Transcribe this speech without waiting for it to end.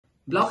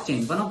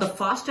Blockchain, one of the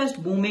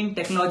fastest booming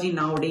technology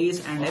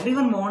nowadays, and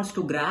everyone wants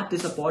to grab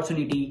this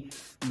opportunity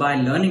by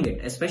learning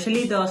it,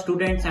 especially the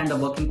students and the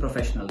working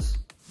professionals.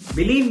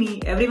 Believe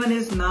me, everyone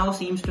is now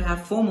seems to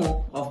have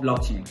FOMO of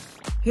blockchain.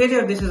 Hey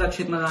there, this is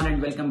Akshit Madan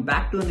and welcome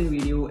back to a new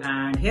video,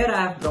 and here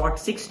I have brought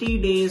 60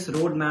 days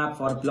roadmap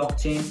for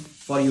blockchain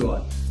for you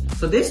all.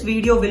 So this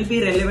video will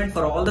be relevant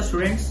for all the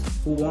students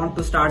who want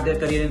to start their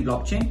career in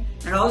blockchain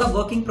and all the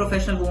working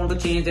professionals who want to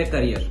change their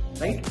career,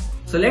 right?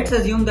 So let's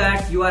assume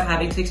that you are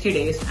having 60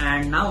 days,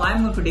 and now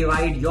I'm going to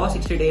divide your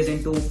 60 days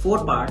into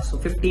 4 parts. So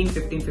 15,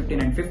 15,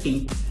 15 and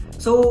 15.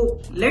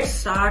 So let's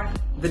start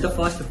with the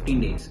first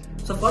 15 days.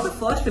 So for the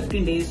first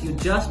 15 days, you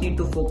just need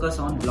to focus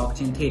on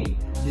blockchain theory.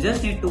 You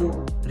just need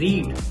to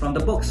read from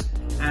the books.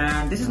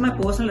 And this is my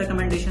personal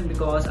recommendation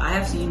because I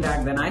have seen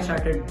that when I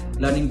started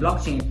learning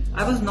blockchain,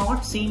 I was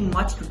not seeing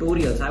much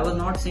tutorials. I was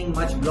not seeing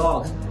much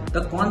blogs.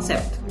 The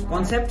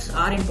concepts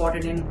are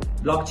important in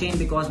blockchain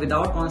because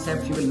without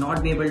concepts, you will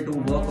not be able to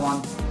work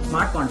on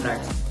smart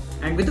contracts.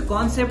 And with the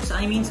concepts,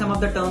 I mean some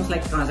of the terms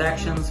like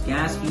transactions,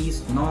 gas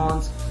fees,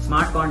 nonce,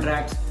 smart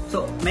contracts.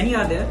 So many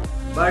are there,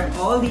 but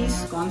all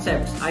these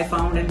concepts I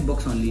found in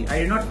books only. I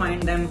did not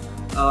find them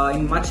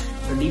in much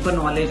deeper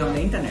knowledge on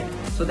the internet.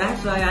 So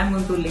that's why I'm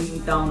going to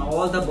link down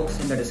all the books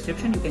in the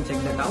description. You can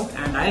check that out,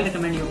 and I'll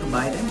recommend you to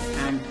buy them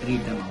and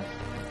read them out.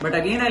 But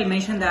again, I'll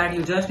mention that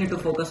you just need to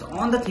focus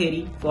on the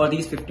theory for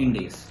these 15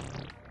 days.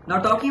 Now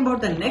talking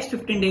about the next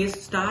 15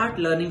 days, start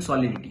learning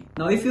Solidity.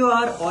 Now if you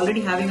are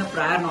already having a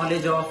prior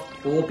knowledge of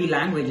OOP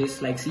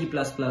languages like C++,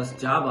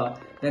 Java,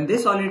 then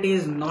this Solidity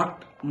is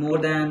not more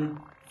than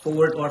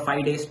 4 or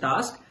 5 days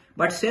task.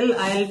 But still,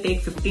 I'll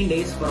take 15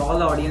 days for all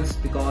the audience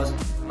because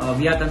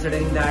we are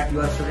considering that you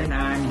are a student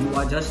and you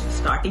are just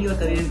starting your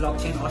career in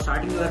blockchain or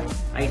starting your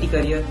IT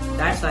career.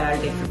 That's why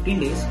I'll take 15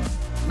 days.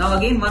 Now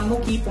again, one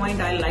more key point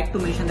I like to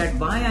mention that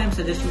why I am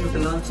suggesting you to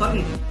learn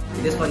Solidity.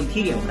 It is for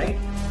Ethereum, right?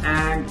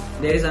 And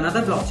there is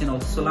another blockchain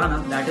also,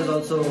 Solana, that is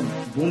also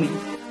booming.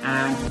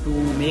 And to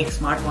make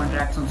smart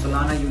contracts on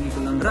Solana, you need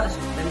to learn Rust.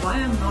 Then why I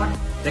am not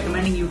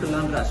recommending you to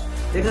learn Rust?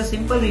 There is a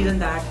simple reason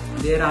that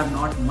there are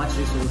not much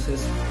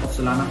resources of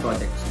Solana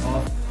projects,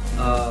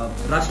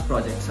 of Rust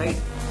projects, right?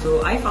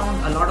 So I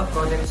found a lot of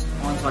projects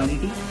on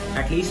Solidity,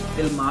 at least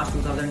till March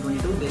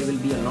 2022. There will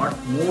be a lot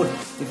more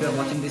if you are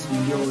watching this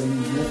video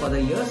in more further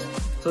years.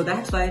 So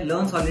that's why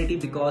learn Solidity,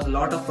 because a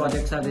lot of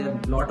projects are there,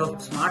 a lot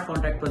of smart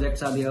contract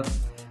projects are there.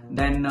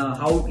 Then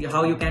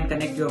how you can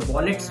connect your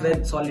wallets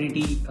with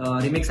Solidity,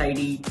 Remix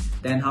ID,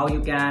 then how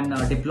you can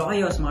deploy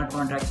your smart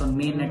contracts on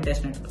mainnet,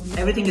 testnet.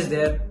 Everything is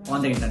there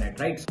on the internet,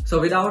 right? So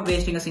without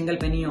wasting a single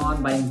penny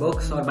on buying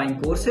books or buying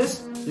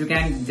courses, you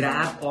can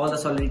grab all the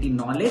Solidity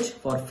knowledge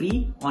for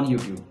free on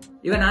YouTube.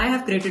 Even I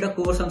have created a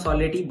course on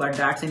Solidity, but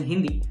that's in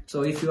Hindi.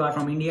 So if you are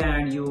from India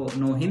and you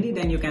know Hindi,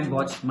 then you can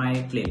watch my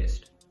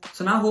playlist.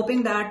 So now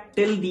hoping that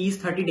till these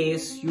 30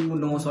 days, you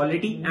know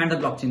Solidity and the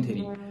blockchain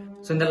theory.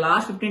 So in the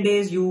last 15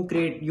 days, you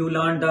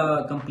learned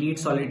the complete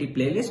Solidity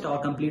playlist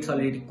or complete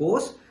Solidity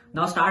course.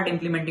 Now start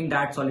implementing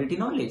that Solidity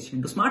knowledge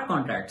into smart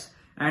contracts.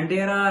 And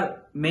there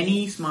are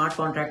many smart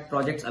contract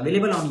projects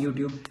available on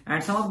YouTube,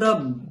 and some of the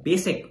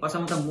basic or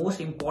some of the most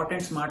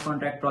important smart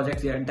contract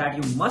projects here that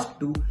you must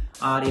do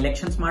are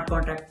election smart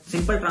contract,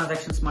 simple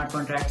transaction smart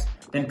contracts,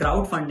 then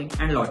crowdfunding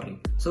and lottery.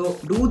 So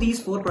do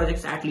these 4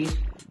 projects at least,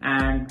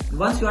 and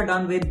once you are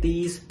done with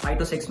these 5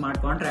 to 6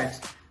 smart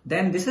contracts,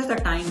 then this is the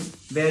time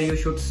where you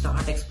should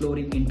start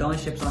exploring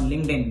internships on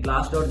LinkedIn,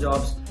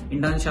 Glassdoor.jobs,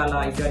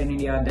 Internshala if you are in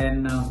India,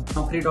 then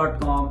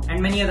Naukri.com, and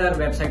many other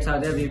websites are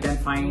there where you can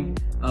find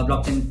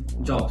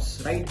blockchain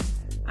jobs, right?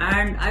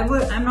 And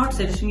I'm not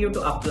suggesting you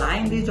to apply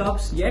in these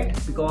jobs yet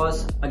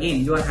because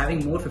again, you are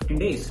having more 15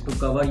 days to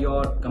cover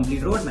your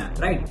complete roadmap,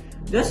 right?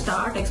 Just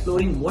start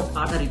exploring what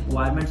are the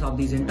requirements of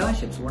these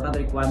internships, what are the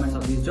requirements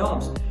of these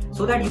jobs,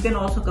 so that you can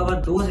also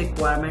cover those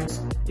requirements.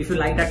 If you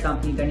like that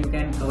company, then you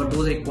can cover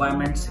those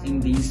requirements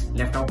in these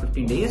left out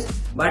 15 days.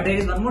 But there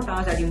is one more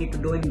task that you need to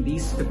do in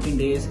these 15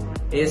 days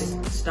is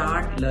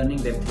start learning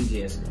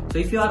Web3.js. So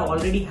if you are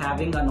already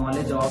having a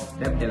knowledge of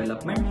web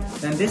development,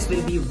 then this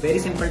will be a very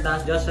simple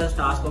task, just a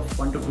task of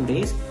 1 to 2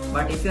 days.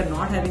 But if you are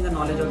not having a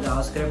knowledge of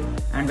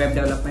JavaScript and web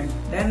development,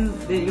 then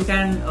you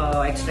can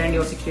extend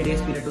your 60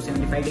 days period to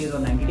 75 days or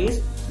 90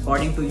 days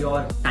according to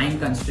your time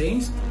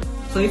constraints.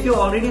 So if you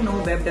already know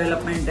web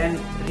development, then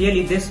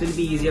really this will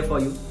be easier for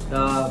you.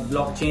 The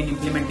blockchain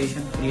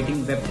implementation,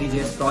 creating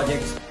Web3.js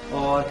projects,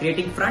 or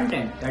creating front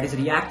end, that is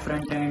React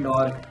front end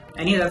or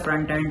any other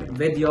front end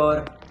with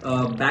your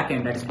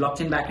backend, that is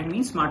blockchain backend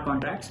means smart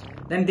contracts.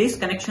 Then this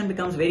connection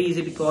becomes very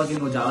easy because you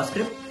know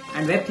JavaScript,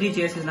 and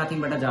Web3.js is nothing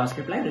but a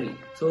JavaScript library.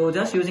 So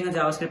just using a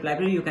JavaScript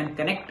library, you can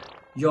connect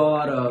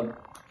your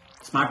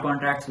smart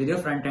contracts with your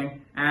front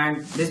end,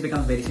 and this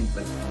becomes very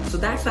simple. So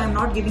that's why I'm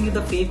not giving you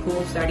the fake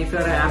hopes that if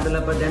you're an app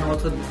developer, then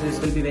also this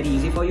will be very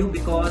easy for you,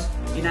 because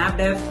in app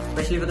dev,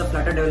 especially for the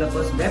Flutter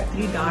developers,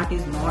 Web3 Dart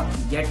is not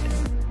yet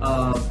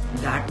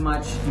that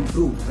much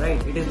improved,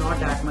 right? It is not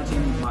that much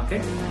in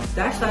market.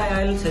 That's why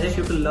I'll suggest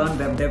you to learn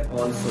web dev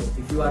also.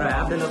 If you are an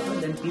app developer,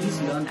 then please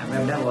learn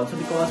web dev also,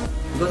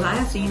 because I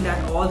have seen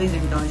that all these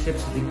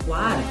internships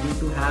require you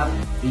to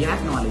have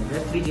React knowledge,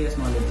 Web3.js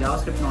knowledge,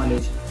 JavaScript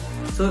knowledge.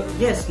 So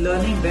yes,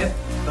 learning web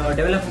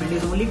development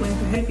is only going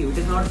to help you. It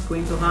is not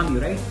going to harm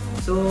you, right?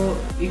 So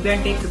you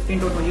can take 15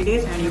 to 20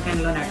 days and you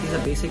can learn at least the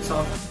basics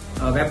of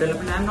web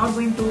development. I'm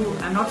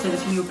not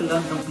suggesting you to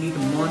learn complete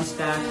Mon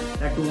stack,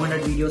 that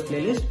 200 videos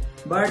playlist,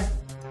 but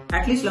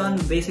at least learn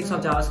basics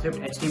of JavaScript,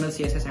 HTML,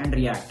 CSS and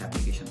React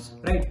applications,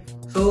 right?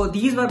 So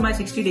these were my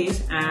 60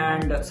 days,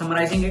 and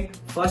summarizing it,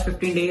 first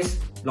 15 days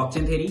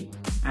blockchain theory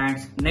and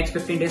next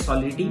 15 days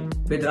Solidity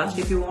with Rust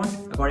if you want,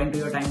 according to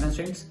your time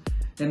constraints.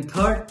 Then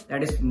third,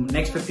 that is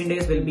next 15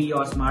 days will be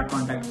your smart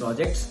contract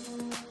projects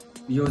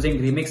using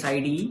Remix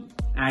IDE,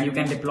 and you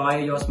can deploy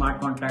your smart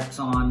contracts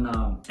on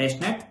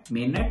testnet,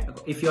 mainnet,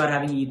 if you are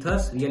having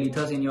ethers, real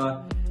ethers in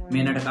your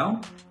mainnet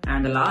account.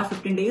 And the last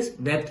 15 days,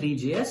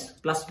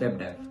 Web3.js plus web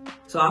dev.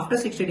 So after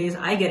 60 days,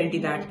 I guarantee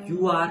that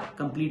you are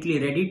completely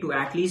ready to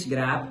at least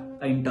grab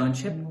an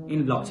internship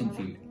in blockchain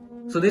field.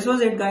 So this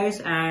was it guys,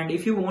 and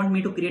if you want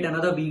me to create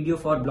another video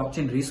for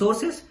blockchain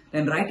resources,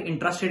 then write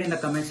interested in the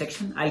comment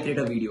section. I'll create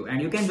a video,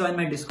 and you can join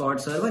my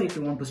Discord server if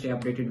you want to stay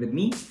updated with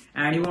me,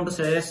 and you want to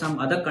suggest some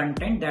other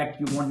content that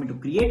you want me to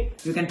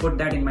create, you can put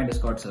that in my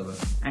Discord server.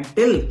 And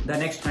till the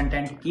next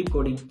content, keep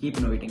coding, keep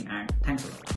innovating, and thanks a lot.